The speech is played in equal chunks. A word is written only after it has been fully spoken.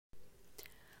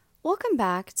Welcome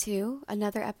back to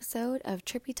another episode of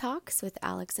Trippy Talks with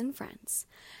Alex and Friends.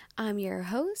 I'm your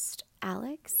host,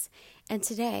 Alex, and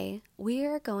today we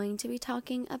are going to be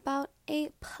talking about a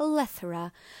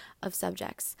plethora of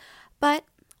subjects. But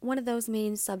one of those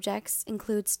main subjects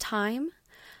includes time,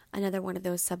 another one of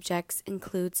those subjects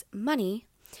includes money,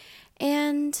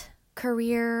 and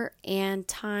career and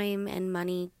time and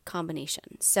money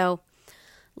combination. So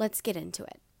let's get into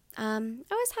it. I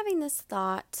was having this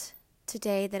thought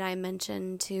today that I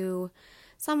mentioned to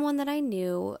someone that I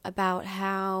knew about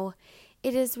how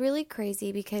it is really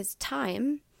crazy because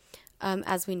time,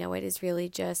 as we know it, is really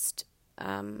just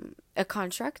a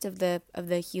construct of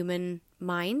the human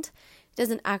mind. It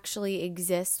doesn't actually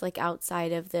exist like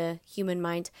outside of the human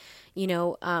mind.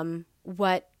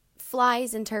 What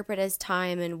flies interpret as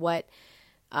time and what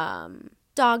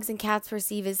dogs and cats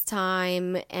perceive as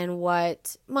time and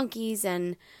what monkeys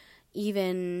and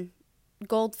even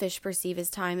goldfish perceive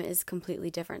as time is completely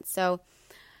different. So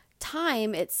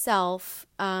time itself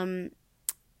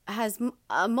has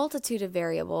a multitude of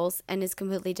variables and is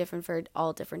completely different for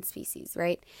all different species,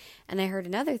 right? And I heard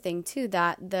another thing too,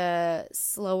 that the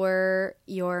slower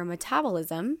your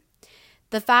metabolism,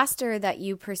 the faster that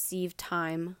you perceive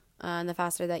time, and the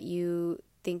faster that you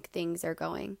think things are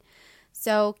going.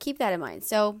 So keep that in mind.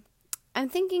 So I'm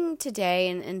thinking today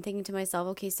and thinking to myself,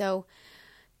 okay, so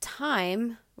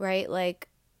time, right? Like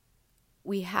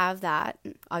we have that,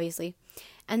 obviously,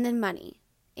 and then money.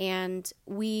 And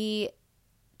we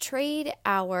trade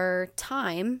our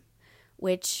time,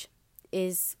 which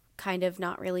is kind of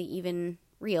not really even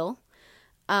real,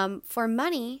 for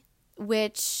money,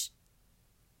 which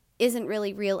isn't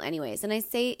really real anyways. And I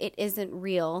say it isn't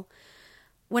real.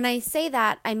 When I say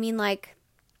that, I mean like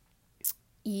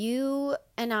you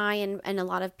and I and a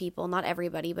lot of people, not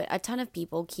everybody, but a ton of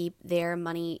people keep their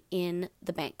money in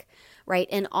the bank, right?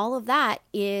 And all of that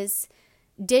is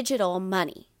digital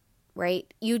money,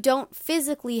 right? You don't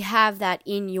physically have that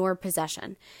in your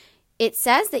possession. It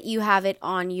says that you have it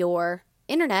on your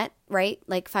internet, right?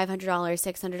 Like $500,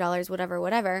 $600,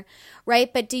 whatever,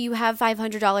 right? But do you have $500,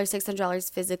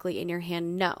 $600 physically in your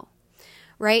hand? No,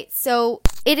 right? So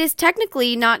it is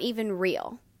technically not even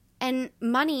real. And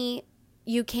money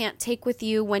you can't take with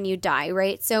you when you die,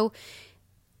 right? So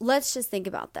let's just think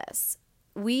about this.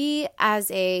 We as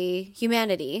a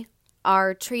humanity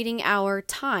are treating our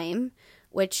time,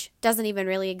 which doesn't even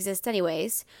really exist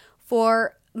anyways,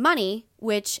 for money,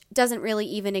 which doesn't really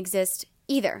even exist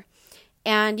either.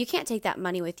 And you can't take that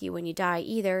money with you when you die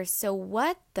either. So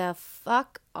what the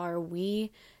fuck are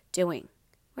we doing?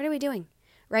 What are we doing?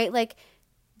 Right? Like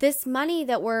this money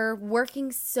that we're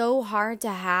working so hard to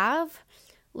have,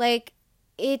 like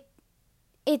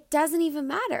it doesn't even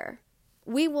matter.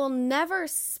 We will never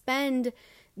spend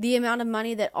the amount of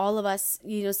money that all of us,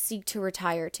 seek to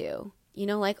retire to.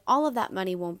 Like all of that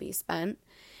money won't be spent,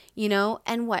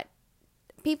 and what?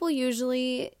 People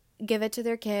usually give it to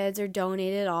their kids or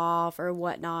donate it off or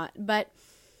whatnot. But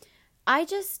I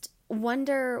just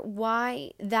wonder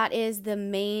why that is the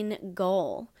main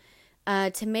goal,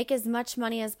 to make as much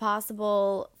money as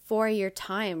possible for your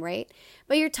time, right?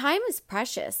 But your time is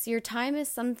precious. Your time is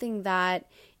something that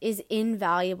is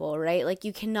invaluable, right? Like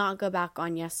you cannot go back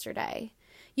on yesterday.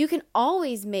 You can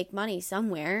always make money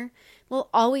somewhere. There'll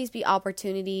always be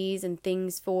opportunities and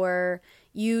things for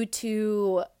you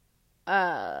to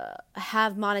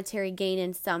have monetary gain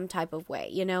in some type of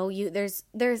way.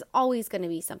 There's always going to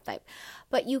be some type,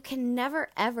 but you can never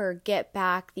ever get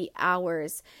back the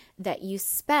hours that you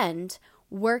spend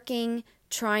working,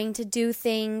 trying to do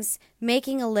things,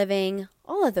 making a living,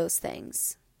 all of those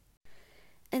things.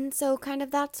 And so kind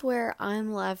of that's where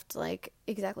I'm left, like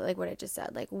exactly like what I just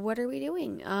said. Like, what are we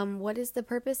doing? What is the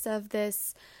purpose of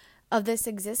this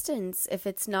existence if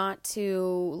it's not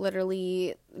to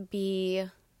literally be,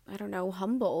 I don't know,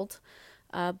 humbled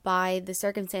by the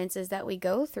circumstances that we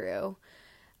go through?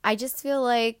 I just feel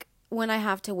like when I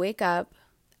have to wake up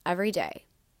every day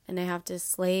and I have to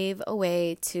slave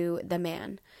away to the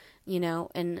man,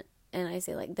 and I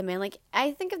say like the man, like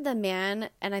I think of the man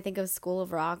and I think of School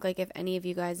of Rock. Like if any of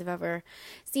you guys have ever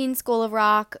seen School of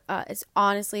Rock, it's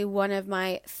honestly one of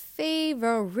my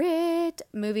favorite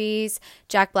movies.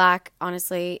 Jack Black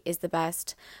honestly is the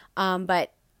best.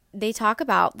 But they talk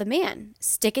about the man,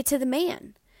 stick it to the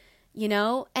man,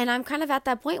 and I'm kind of at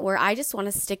that point where I just want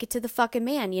to stick it to the fucking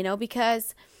man,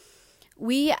 because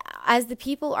we as the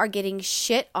people are getting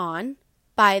shit on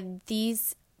by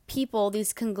these people,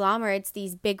 these conglomerates,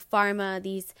 these big pharma,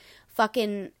 these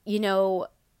fucking,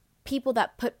 people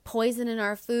that put poison in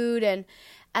our food and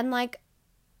like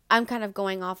I'm kind of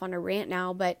going off on a rant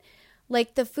now, but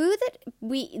like the food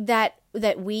that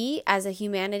that we as a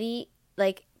humanity,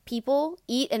 like people,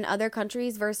 eat in other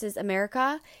countries versus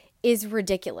America is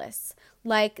ridiculous.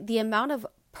 Like the amount of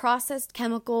processed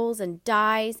chemicals and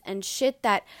dyes and shit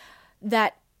that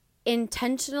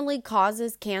intentionally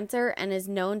causes cancer and is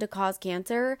known to cause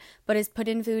cancer, but is put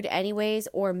in food anyways,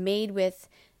 or made with,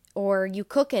 or you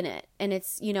cook in it, and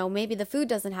it's, you know, maybe the food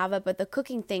doesn't have it, but the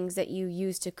cooking things that you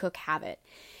use to cook have it.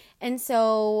 And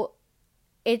so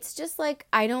it's just like,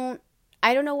 I don't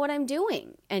know what I'm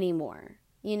doing anymore.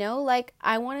 You know, like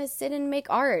I want to sit and make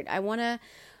art. I want to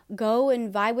go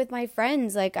and vibe with my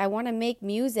friends. Like I want to make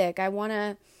music. I want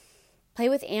to play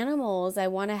with animals. I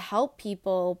want to help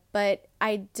people, but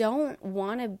I don't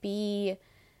want to be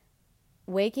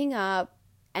waking up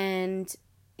and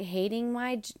hating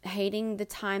the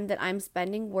time that I'm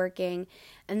spending working,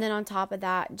 and then on top of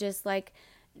that just like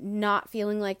not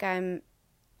feeling like I'm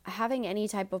having any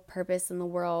type of purpose in the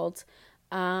world,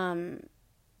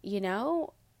 you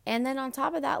know. And then on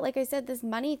top of that, like I said, this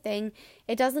money thing,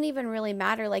 it doesn't even really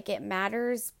matter. Like it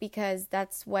matters because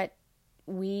that's what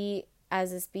we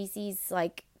as a species,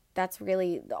 like that's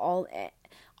really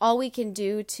all we can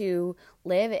do to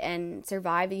live and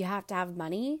survive. You have to have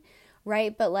money,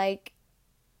 right? But like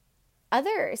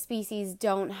other species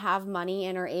don't have money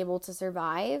and are able to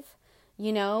survive,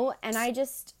 you know? And I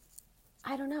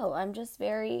don't know. I'm just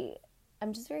very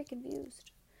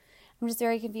confused.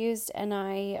 And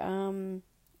I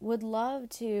would love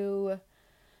to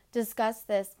discuss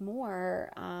this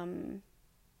more on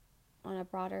a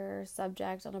broader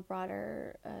subject, on a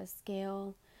broader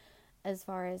scale, as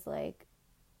far as like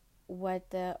what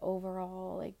the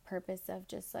overall like purpose of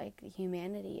just like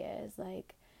humanity is,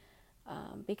 like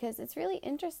because it's really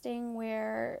interesting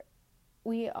where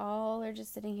we all are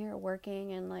just sitting here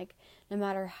working, and like no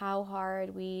matter how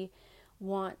hard we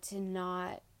want to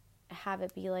not have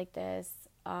it be like this,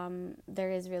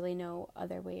 there is really no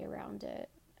other way around it,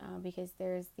 because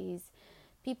there's these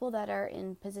people that are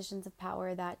in positions of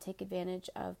power that take advantage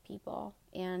of people,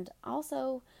 and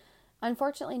also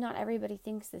unfortunately not everybody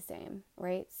thinks the same,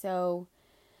 right? So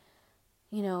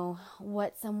you know,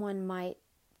 what someone might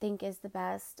think is the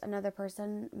best, another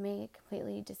person may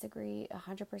completely disagree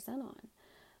 100%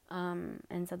 on.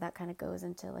 And so that kind of goes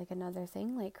into like another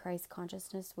thing, like Christ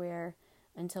consciousness, where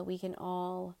until we can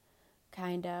all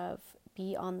kind of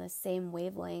be on the same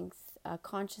wavelength,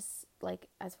 conscious, like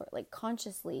as for like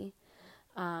consciously,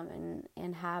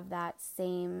 and have that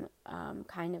same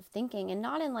kind of thinking, and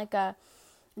not in like a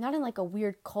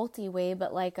weird culty way,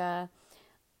 but like a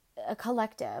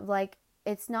collective, like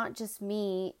it's not just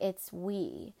me, it's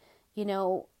we, you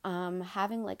know,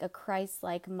 having like a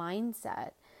Christ-like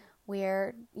mindset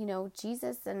where, you know,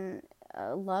 Jesus and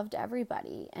loved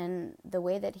everybody, and the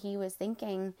way that he was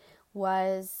thinking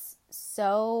was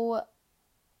so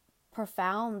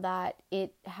profound that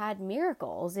it had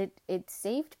miracles, it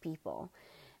saved people.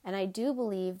 And I do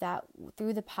believe that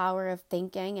through the power of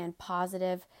thinking and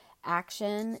positive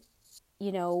action,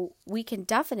 you know, we can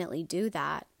definitely do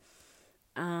that.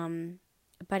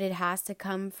 But it has to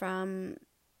come from,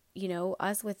 you know,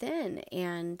 us within.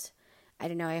 And I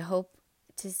don't know, I hope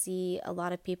to see a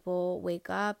lot of people wake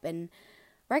up and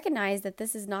recognize that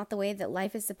this is not the way that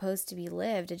life is supposed to be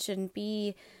lived. It shouldn't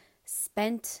be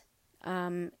spent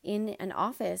in an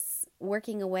office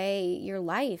working away your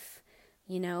life,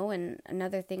 you know. And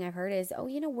another thing I've heard is, oh,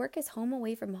 you know, work is home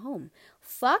away from home.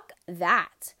 Fuck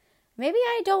that. Maybe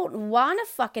I don't want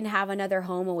to fucking have another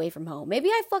home away from home. Maybe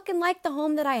I fucking like the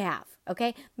home that I have,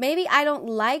 okay? Maybe I don't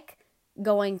like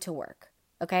going to work,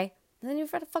 okay? Have you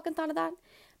ever fucking thought of that?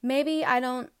 Maybe I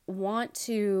don't want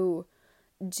to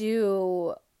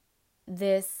do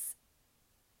this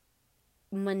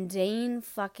mundane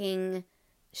fucking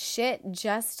shit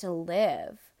just to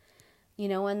live, you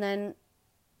know. And then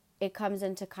it comes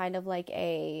into kind of like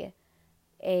a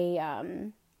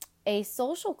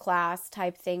social class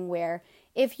type thing, where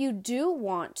if you do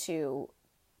want to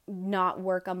not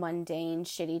work a mundane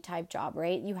shitty type job,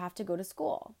 right, you have to go to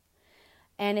school.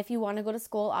 And if you want to go to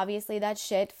school, obviously that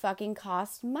shit fucking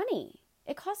costs money.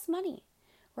 It costs money,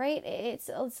 right? It's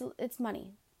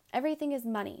money. Everything is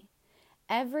money.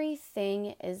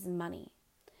 Everything is money.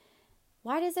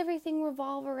 Why does everything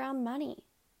revolve around money?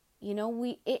 You know,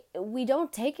 we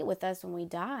don't take it with us when we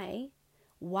die.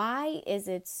 Why is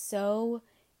it so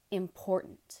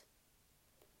important?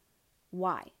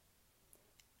 Why?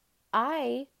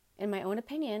 I, in my own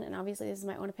opinion, and obviously this is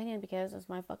my own opinion because it's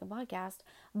my fucking podcast,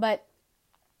 but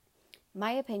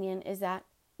my opinion is that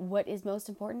what is most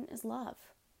important is love.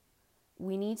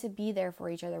 We need to be there for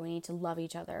each other. We need to love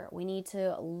each other. We need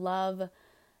to love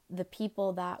the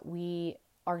people that we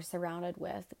are surrounded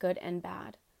with, good and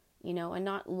bad. and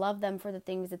not love them for the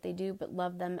things that they do, but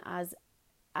love them as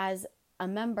a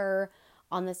member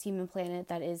on this human planet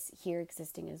that is here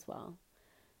existing as well,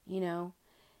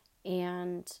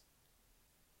 and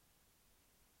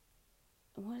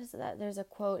what is that? There's a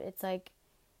quote. It's like,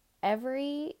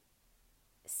 every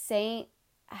saint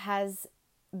has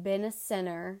been a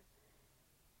sinner,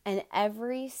 and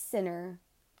every sinner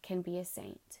can be a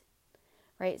saint,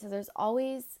 right? So there's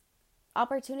always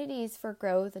opportunities for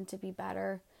growth and to be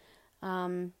better.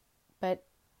 But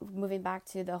moving back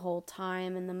to the whole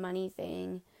time and the money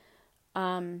thing,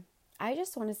 I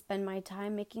just want to spend my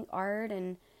time making art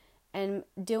and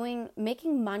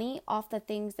making money off the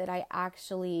things that I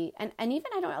actually, and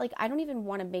even I don't even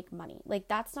want to make money. Like,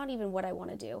 that's not even what I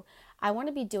want to do. I want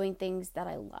to be doing things that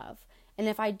I love. And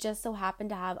if I just so happen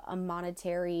to have a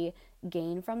monetary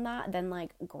gain from that, then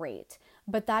like, great.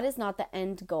 But that is not the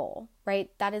end goal,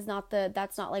 right? That's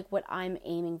not like what I'm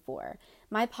aiming for.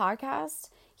 My podcast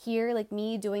here, like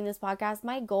me doing this podcast,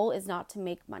 my goal is not to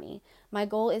make money. My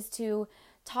goal is to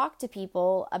talk to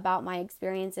people about my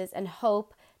experiences and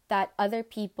hope that other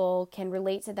people can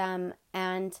relate to them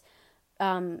and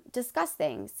discuss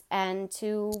things and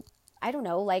to, I don't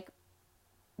know, like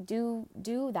do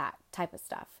that type of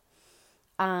stuff.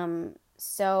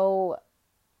 So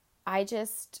I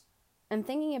just am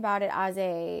thinking about it as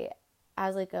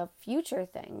like a future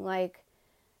thing. Like,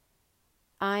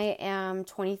 I am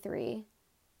 23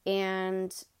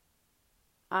 and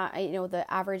the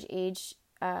average age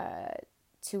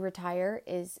to retire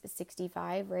is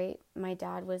 65, right? My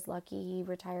dad was lucky. He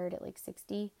retired at like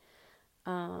 60.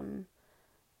 And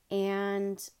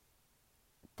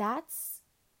that's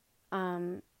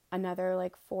another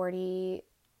like 42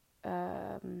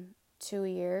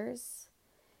 years.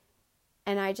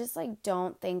 And I just like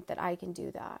don't think that I can do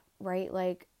that, right?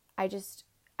 Like, I just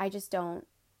don't.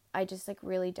 I just like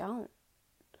really don't.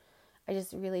 I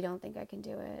just really don't think I can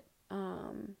do it.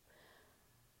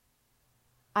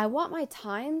 I want my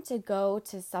time to go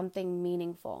to something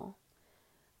meaningful.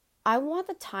 I want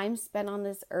the time spent on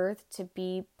this earth to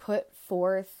be put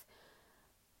forth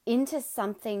into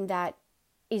something that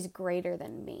is greater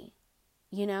than me,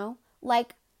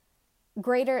 like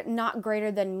not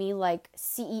greater than me, like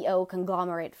CEO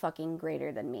conglomerate fucking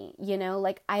greater than me,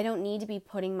 like I don't need to be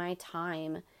putting my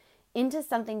time into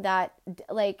something that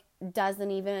like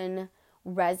doesn't even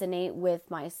resonate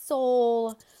with my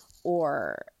soul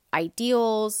or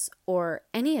ideals or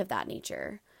any of that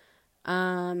nature.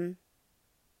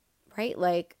 Right?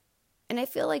 Like, and I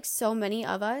feel like so many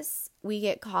of us, we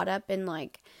get caught up in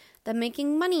like the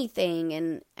making money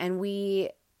thing and we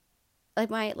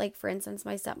like for instance,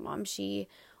 my stepmom, she,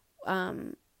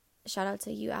 shout out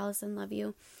to you, Allison, love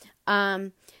you.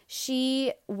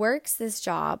 She works this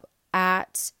job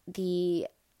at the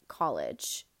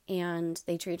college and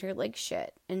they treat her like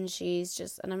shit. And I'm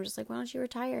just like, why don't you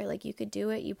retire? Like, you could do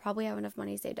it. You probably have enough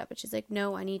money saved up. And she's like,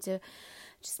 no, I need to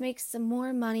just make some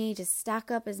more money, just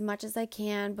stack up as much as I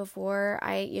can before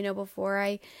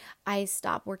I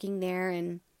stop working there.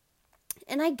 And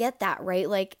I get that, right?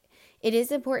 Like, it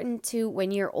is important to,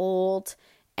 when you're old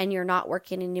and you're not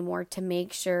working anymore, to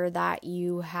make sure that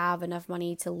you have enough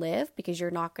money to live because you're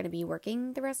not going to be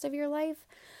working the rest of your life.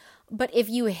 But if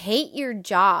you hate your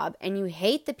job and you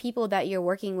hate the people that you're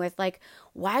working with, like,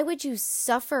 why would you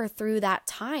suffer through that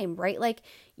time, right? Like,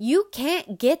 you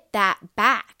can't get that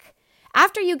back.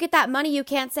 After you get that money, you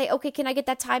can't say, okay, can I get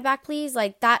that time back, please?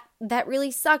 Like, that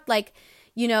really sucked. Like,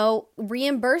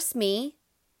 reimburse me.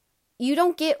 You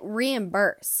don't get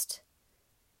reimbursed,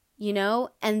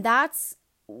 And that's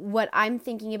what I'm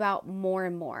thinking about more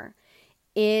and more,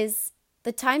 is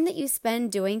the time that you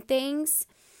spend doing things,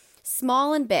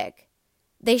 small and big,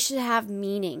 they should have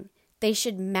meaning. They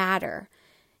should matter.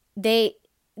 They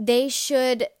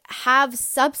should have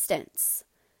substance.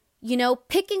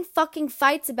 Picking fucking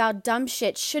fights about dumb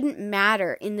shit shouldn't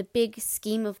matter in the big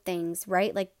scheme of things,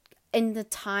 right? Like, in the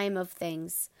time of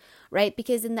things, right?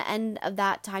 Because in the end of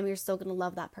that time, you're still going to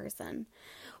love that person,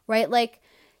 right? Like,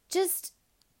 just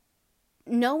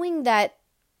knowing that,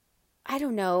 I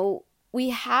don't know,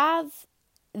 we have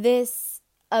this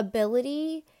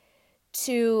ability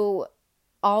to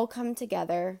all come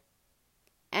together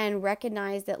and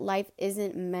recognize that life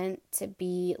isn't meant to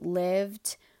be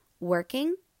lived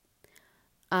working.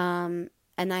 And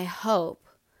I hope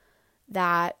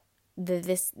that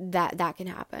that can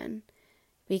happen,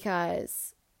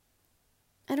 because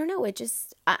I don't know,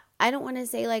 I don't want to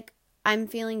say like I'm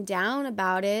feeling down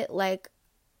about it, like,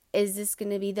 is this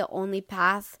going to be the only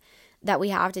path that we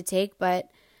have to take? But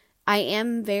I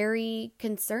am very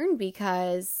concerned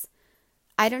because,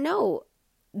 I don't know,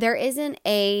 there isn't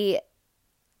a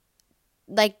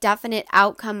like definite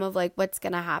outcome of like what's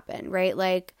going to happen, right?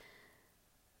 Like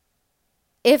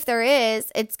if there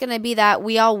is, it's going to be that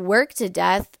we all work to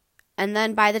death, and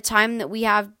then by the time that we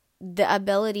have the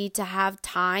ability to have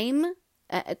time,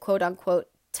 quote unquote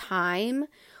time,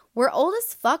 we're old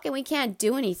as fuck and we can't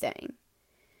do anything.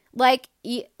 Like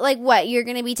what? You're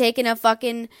going to be taking a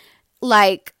fucking,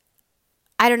 like,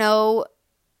 I don't know,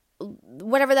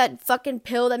 whatever that fucking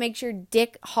pill that makes your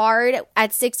dick hard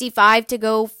at 65 to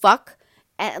go fuck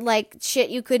and like shit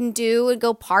you couldn't do and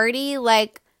go party.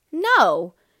 Like,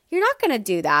 no, you're not going to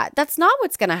do that. That's not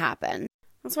what's going to happen.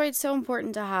 That's why it's so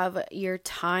important to have your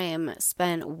time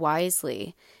spent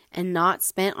wisely and not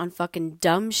spent on fucking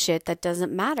dumb shit that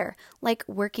doesn't matter, like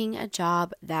working a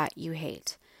job that you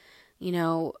hate. You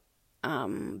know,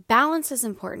 balance is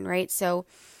important, right? So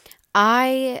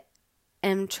I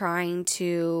am trying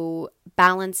to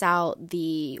balance out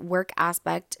the work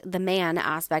aspect, the man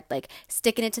aspect, like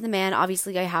sticking it to the man.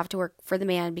 Obviously, I have to work for the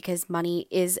man because money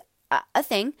is a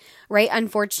thing, right?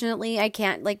 Unfortunately, I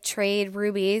can't like trade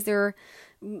rubies or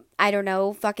I don't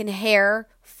know, fucking hair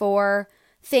for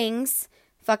things,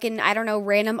 fucking, I don't know,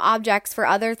 random objects for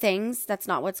other things. That's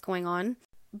not what's going on.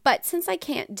 But since I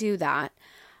can't do that,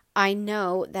 I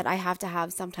know that I have to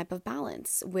have some type of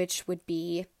balance, which would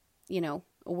be, you know,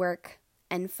 work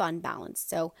and fun balance.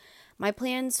 So my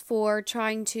plans for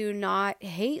trying to not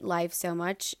hate life so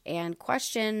much and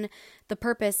question the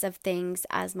purpose of things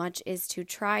as much is to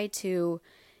try to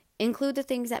include the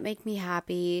things that make me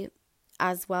happy,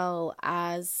 as well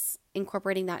as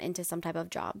incorporating that into some type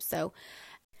of job. So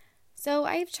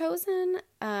I've chosen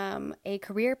a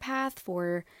career path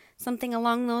for something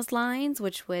along those lines,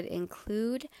 which would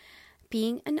include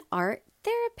being an art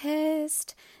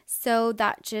therapist. So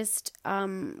that just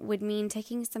would mean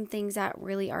taking some things that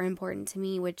really are important to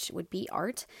me, which would be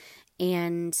art,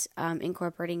 and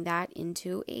incorporating that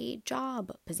into a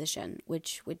job position,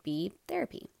 which would be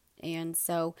therapy. And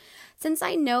so since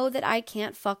I know that I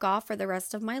can't fuck off for the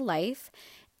rest of my life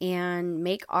and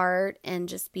make art and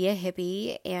just be a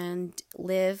hippie and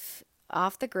live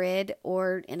off the grid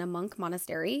or in a monk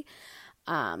monastery,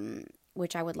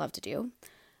 which I would love to do,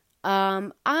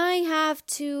 I have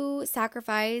to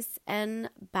sacrifice and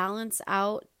balance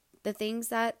out the things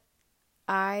that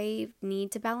I need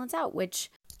to balance out,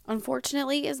 which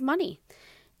unfortunately is money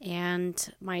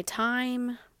and my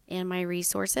time and my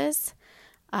resources.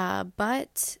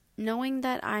 But knowing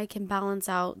that I can balance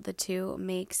out the two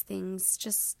makes things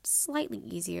just slightly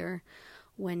easier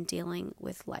when dealing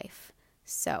with life.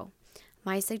 So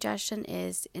my suggestion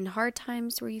is, in hard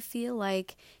times where you feel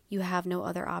like you have no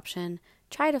other option,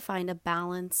 try to find a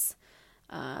balance,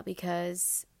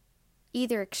 because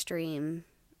either extreme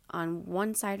on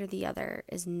one side or the other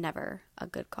is never a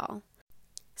good call.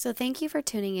 So thank you for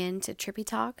tuning in to Trippy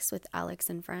Talks with Alex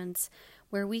and Friends,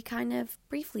 where we kind of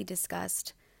briefly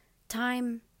discussed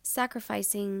time,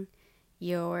 sacrificing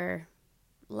your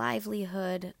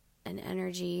livelihood and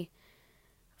energy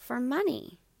for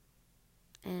money.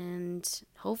 And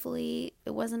hopefully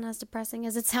it wasn't as depressing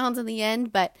as it sounds in the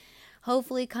end, but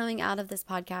hopefully coming out of this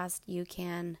podcast, you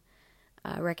can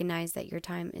recognize that your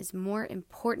time is more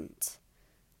important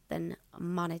than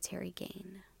monetary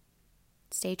gain.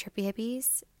 Stay trippy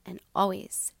hippies and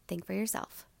always think for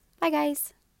yourself. Bye,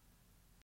 guys.